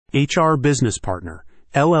HR Business Partner,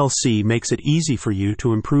 LLC makes it easy for you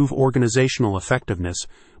to improve organizational effectiveness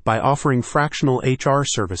by offering fractional HR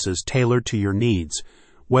services tailored to your needs.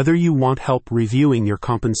 Whether you want help reviewing your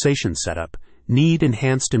compensation setup, need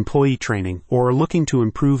enhanced employee training, or are looking to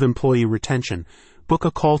improve employee retention, book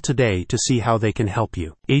a call today to see how they can help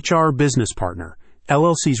you. HR Business Partner,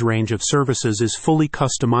 LLC's range of services is fully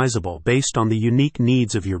customizable based on the unique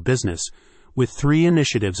needs of your business, with 3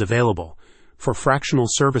 initiatives available. For fractional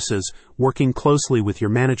services, working closely with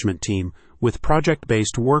your management team, with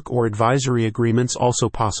project-based work or advisory agreements also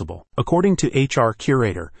possible. According to HR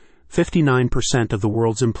Curator, 59% of the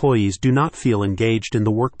world's employees do not feel engaged in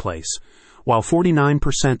the workplace, while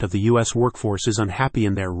 49% of the U.S. workforce is unhappy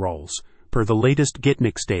in their roles. Per the latest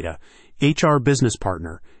Gitnix data, HR Business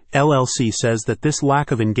Partner, LLC says that this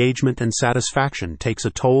lack of engagement and satisfaction takes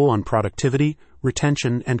a toll on productivity,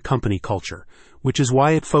 retention, and company culture, which is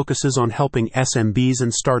why it focuses on helping SMBs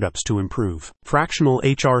and startups to improve. Fractional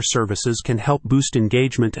HR services can help boost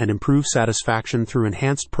engagement and improve satisfaction through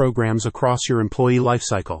enhanced programs across your employee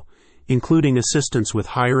lifecycle, including assistance with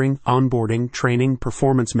hiring, onboarding, training,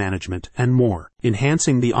 performance management, and more.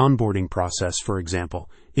 Enhancing the onboarding process, for example,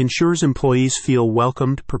 ensures employees feel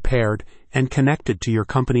welcomed, prepared, and connected to your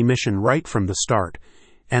company mission right from the start,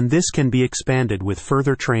 and this can be expanded with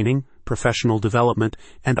further training, professional development,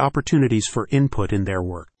 and opportunities for input in their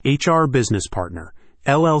work. HR Business Partner,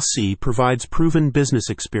 LLC provides proven business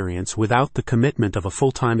experience without the commitment of a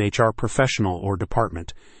full-time HR professional or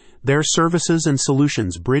department. Their services and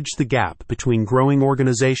solutions bridge the gap between growing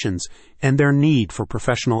organizations and their need for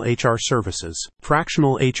professional HR services.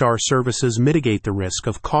 Fractional HR services mitigate the risk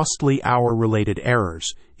of costly hour-related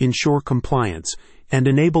errors, ensure compliance, and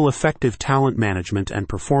enable effective talent management and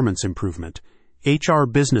performance improvement. HR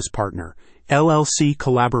Business Partner, LLC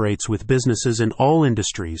collaborates with businesses in all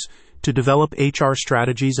industries to develop HR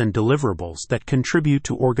strategies and deliverables that contribute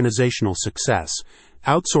to organizational success.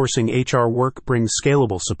 Outsourcing HR work brings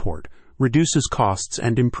scalable support, reduces costs,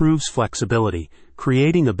 and improves flexibility,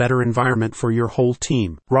 creating a better environment for your whole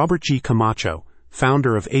team. Robert G. Camacho,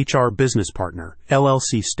 founder of HR Business Partner,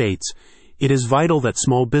 LLC states, "It is vital that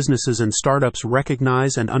small businesses and startups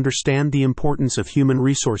recognize and understand the importance of human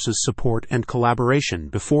resources support and collaboration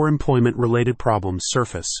before employment-related problems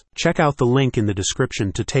surface." Check out the link in the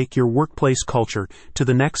description to take your workplace culture to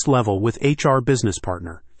the next level with HR Business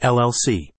Partner, LLC.